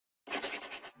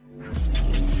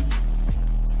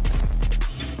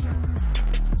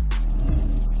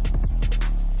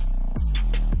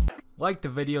Like the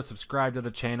video, subscribe to the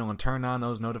channel, and turn on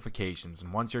those notifications.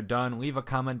 And once you're done, leave a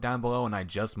comment down below and I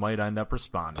just might end up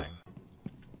responding.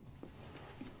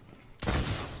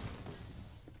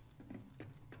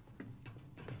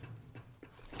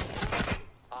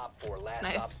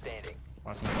 Nice.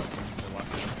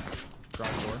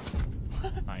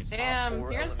 Nice.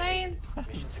 Damn, you're insane.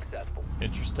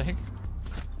 Interesting.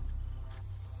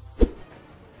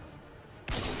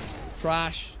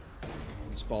 Trash. You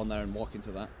can spawn there and walk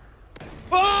into that.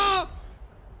 Ah!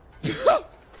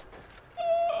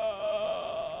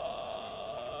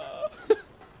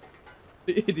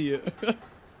 Idiot.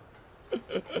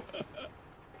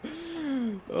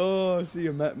 Oh, see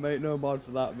you, mate. No mod for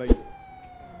that, mate.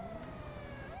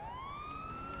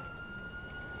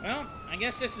 Well, I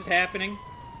guess this is happening.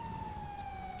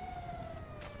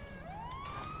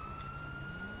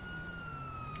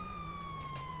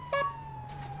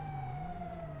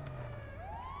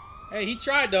 Hey, he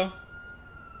tried though.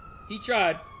 He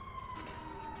tried.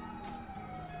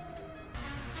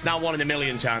 It's now 1 in a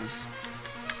million chance.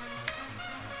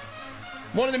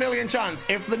 1 in a million chance.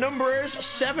 If the number is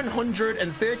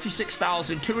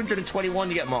 736,221,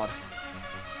 you get mod.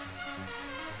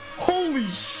 Holy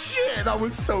shit, that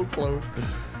was so close.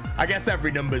 I guess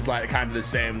every number's like kind of the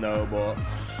same though, but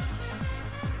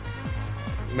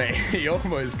mate, he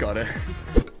almost got it.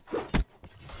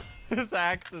 This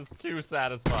axe is too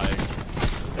satisfying.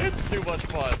 It's too much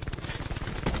fun.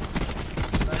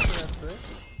 That's it.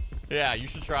 Yeah, you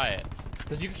should try it.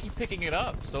 Because you can keep picking it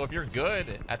up. So if you're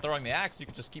good at throwing the axe, you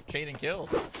can just keep chaining kills.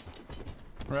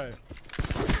 Right.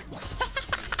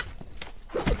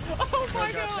 Oh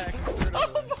my god!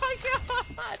 Oh my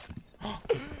god!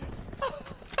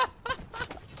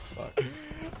 Fuck.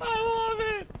 I love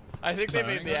it! I think they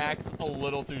made the axe a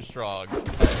little too strong.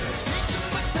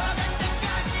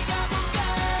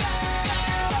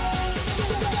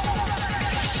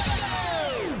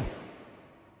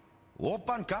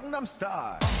 Oppan Gangnam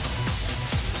Style.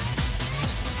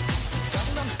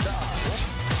 Gangnam Style.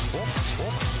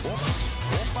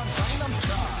 Oppan Gangnam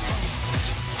Style.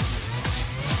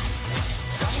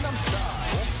 Gangnam Style.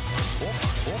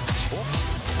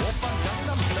 Oppan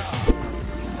Gangnam Style.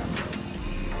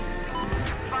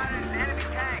 Find an enemy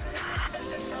tank.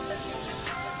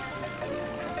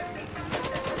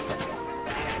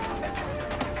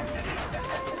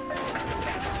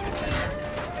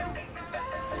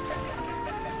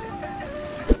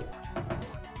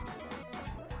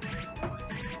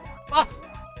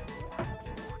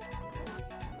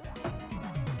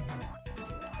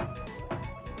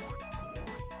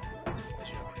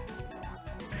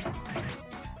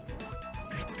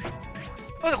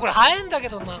まだこれ早いんだけ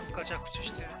どなんか着地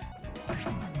してる。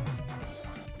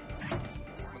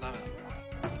もうダメだ。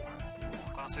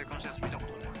完成したやつ見たこ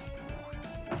とね。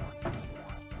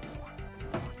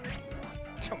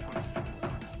しかもこれさ、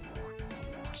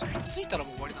ついたら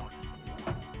もう終わりなの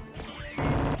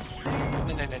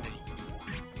に。ね。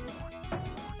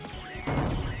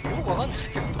よくわかんないで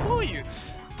すけど、どういう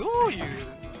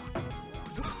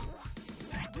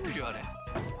あれ。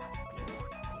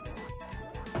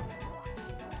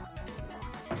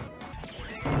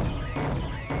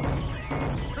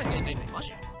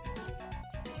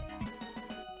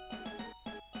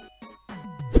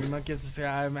I'm not get to say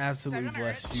I'm absolutely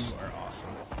blessed. You are awesome.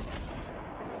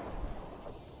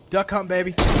 Duck hunt,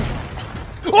 baby.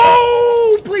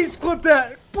 Oh, please clip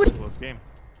that. Close game.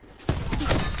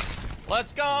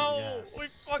 Let's go! Yes. We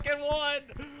fucking won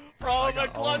from a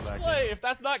clutch play. If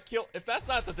that's not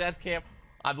the death camp,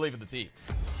 I'm leaving the team.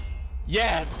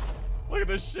 Yes! Look at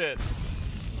this shit.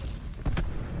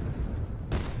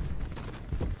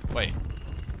 Wait.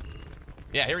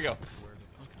 Yeah, here we go.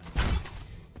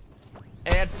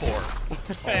 And 4.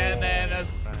 And then a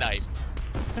snipe.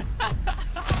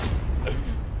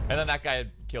 And then that guy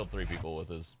killed 3 people with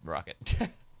his rocket.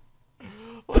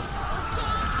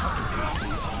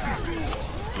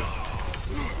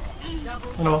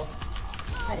 Hello.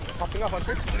 Popping up on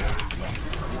Twitch.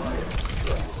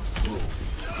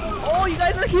 Oh, you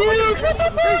guys are huge! What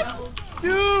the fuck?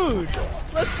 Dude!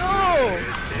 Let's go!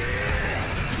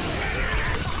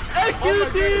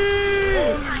 XQC!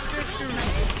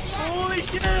 Holy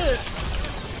shit!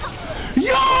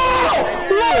 Yo!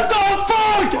 What the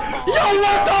fuck? Yo,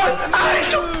 what the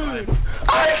actual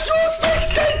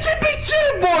 6K chippy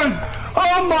chip, boys!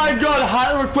 Oh my god,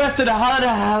 I requested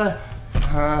a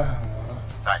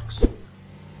thanks.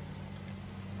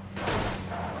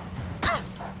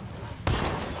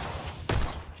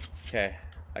 Okay,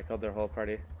 I killed their whole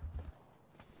party.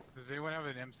 Does anyone have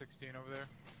an M16 over there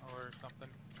or something?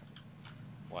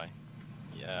 Why? I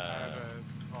Yeah. have a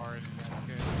card and that's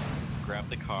good. Grab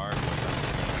the card.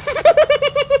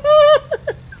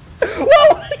 What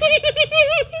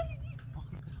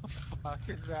the fuck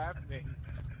is happening?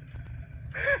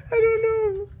 I don't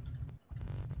know.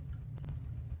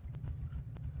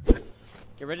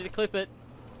 Get ready to clip it.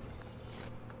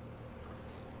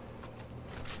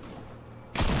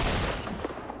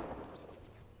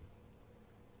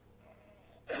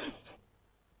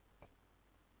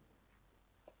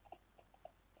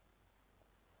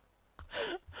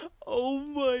 Oh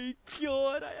my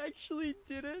god, I actually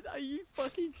did it. Are you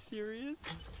fucking serious?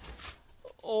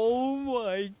 Oh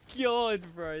my god,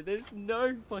 bro. There's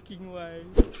no fucking way.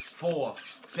 4,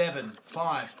 7,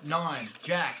 5, 9,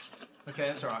 Jack. Okay,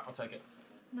 that's alright, I'll take it.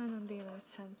 None of dealers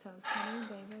have sold to me,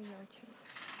 they were your choice.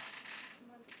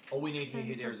 All we need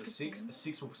here is a 6. A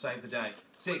 6 will save the day.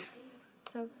 6.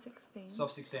 Sold 16.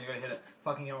 Soft 16, I gotta hit it.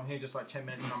 Fucking hell, I'm here just like 10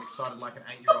 minutes and I'm excited like an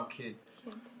 8-year-old kid.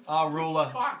 Oh,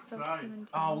 ruler.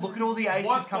 Oh, look at all the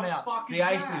aces come out. The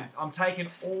aces. I'm taking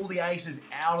all the aces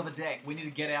out of the deck. We need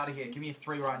to get out of here. Give me a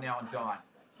 3 right now and die.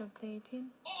 Sold 18.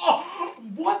 Oh,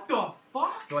 what the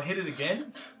fuck? Do I hit it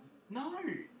again? No.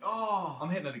 Oh.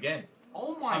 I'm hitting it again.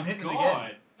 Oh my I'm hitting god. it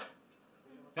again.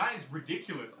 That is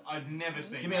ridiculous. I've never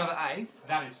seen Give me another ace.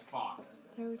 That is fucked.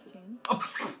 13.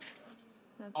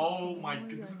 Oh my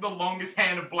god. This is the longest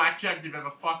hand of blackjack you've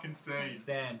ever fucking seen.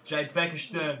 Stand. Jade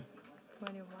Beckerstern.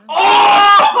 21.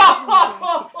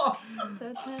 Oh!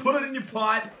 13. Put it in your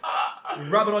pipe.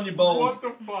 Rub it on your balls.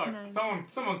 What the fuck?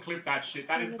 Someone clip that shit.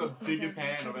 That is the biggest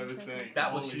hand I've ever seen.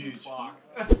 That was Holy huge. Fuck.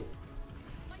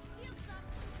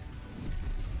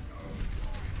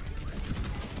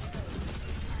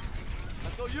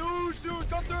 Let's go, huge, dude.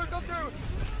 Come through, come through.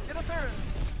 Get up there.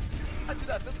 I do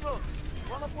that. Let's go.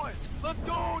 Run a point. Let's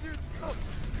go, dude. Go.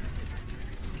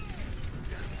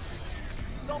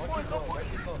 No point, no point.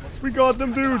 We got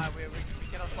them, dude. We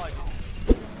cannot fight.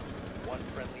 One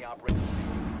friendly operator.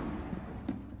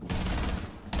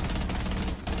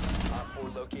 Op 4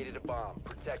 located a bomb.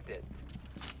 Protect it.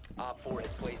 Op 4 has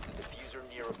placed a diffuser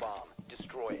near a bomb.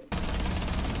 Destroy it.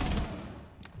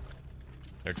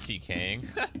 They're TKing.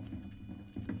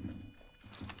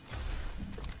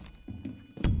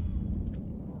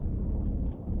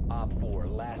 Op 4,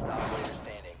 last operator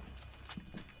standing.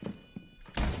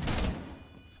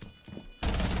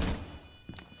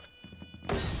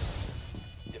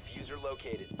 Diffuser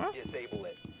located. Disable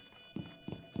it.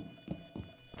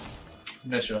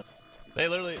 Nice shot. They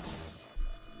literally.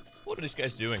 What are these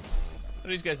guys doing? What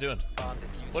are these guys doing? Bomb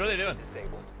diffuser What are they doing?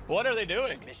 disabled. What are they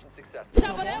doing? Mission successful.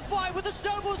 Top of that fight with the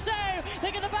snowball save.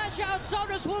 They get the bash out.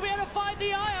 Somnus will be able to find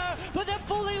the IO, but they're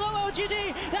fully low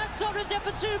LGD. That's Somnus there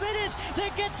for 2 minutes. They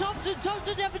get Thompson.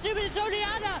 Thompson there for 2 minutes. Only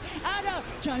Anna. Anna,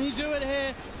 can he do it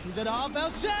here? He's at half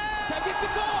out. Take it to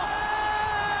goal.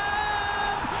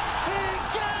 He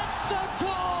gets the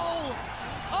call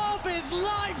of his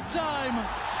lifetime.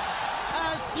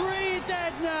 As 3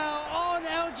 dead now on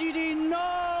LGD.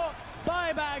 No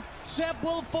buyback. Sep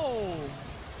will fall.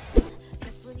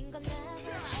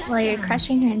 Well, you're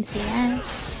crushing her in CS.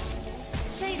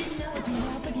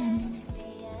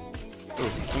 Ooh,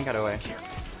 King got away.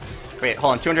 Wait,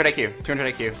 hold on. 200 IQ.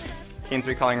 200 IQ. King's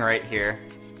recalling right here.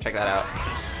 Check that out.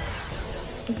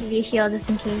 I'll give you a heal just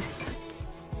in case.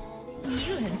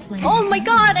 Oh my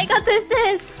god, I got the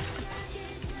assist!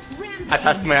 I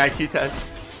passed my IQ test.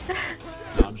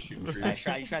 No, I'm shooting. Nice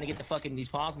try. You trying to get the fucking these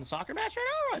paws in the soccer match right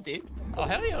now, right, dude? Oh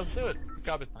hell yeah, let's do it.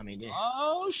 Copy. I mean, yeah.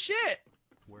 Oh shit.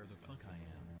 Where the fuck I am?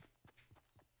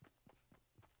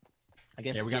 I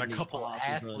guess Yeah, we got a these couple paws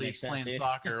would really make athletes sense, playing dude.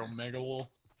 soccer, Omega Wolf.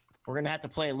 We're gonna have to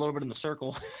play a little bit in the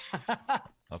circle.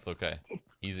 That's okay.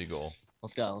 Easy goal.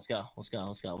 Let's go. Let's go. Let's go.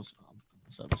 Let's go. What's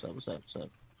up? What's up? What's up? What's up?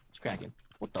 It's cracking.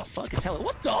 What the fuck is hell?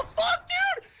 What the fuck,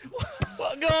 dude?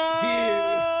 What go?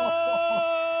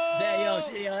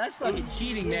 Yo, that's fucking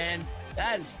cheating, man.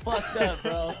 That is fucked up,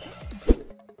 bro.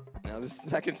 Now this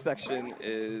second section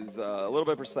is a little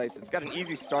bit precise. It's got an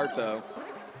easy start though.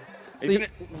 He's gonna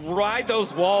ride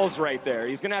those walls right there.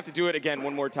 He's gonna have to do it again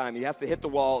one more time. He has to hit the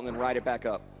wall and then ride it back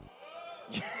up.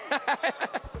 So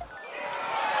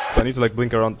I need to like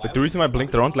blink around. Like, the reason I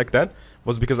blinked around like that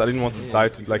was because I didn't want to die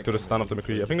to, like, to the stun of the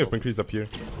McCree. I think the McCree's up here.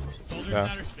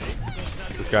 Yeah.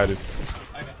 This guy did.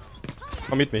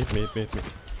 Come meet me, hit me.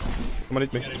 Come on,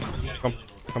 hit me. Come.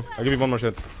 I'll give you one more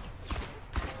chance.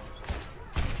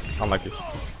 Unlucky.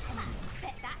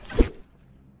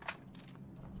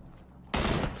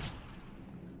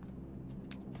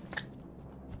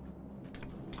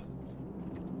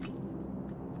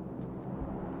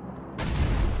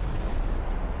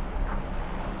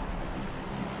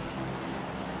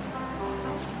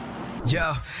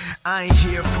 Yo, I ain't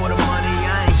here for the money,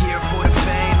 I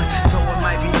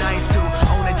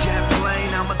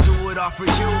for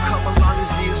you, come along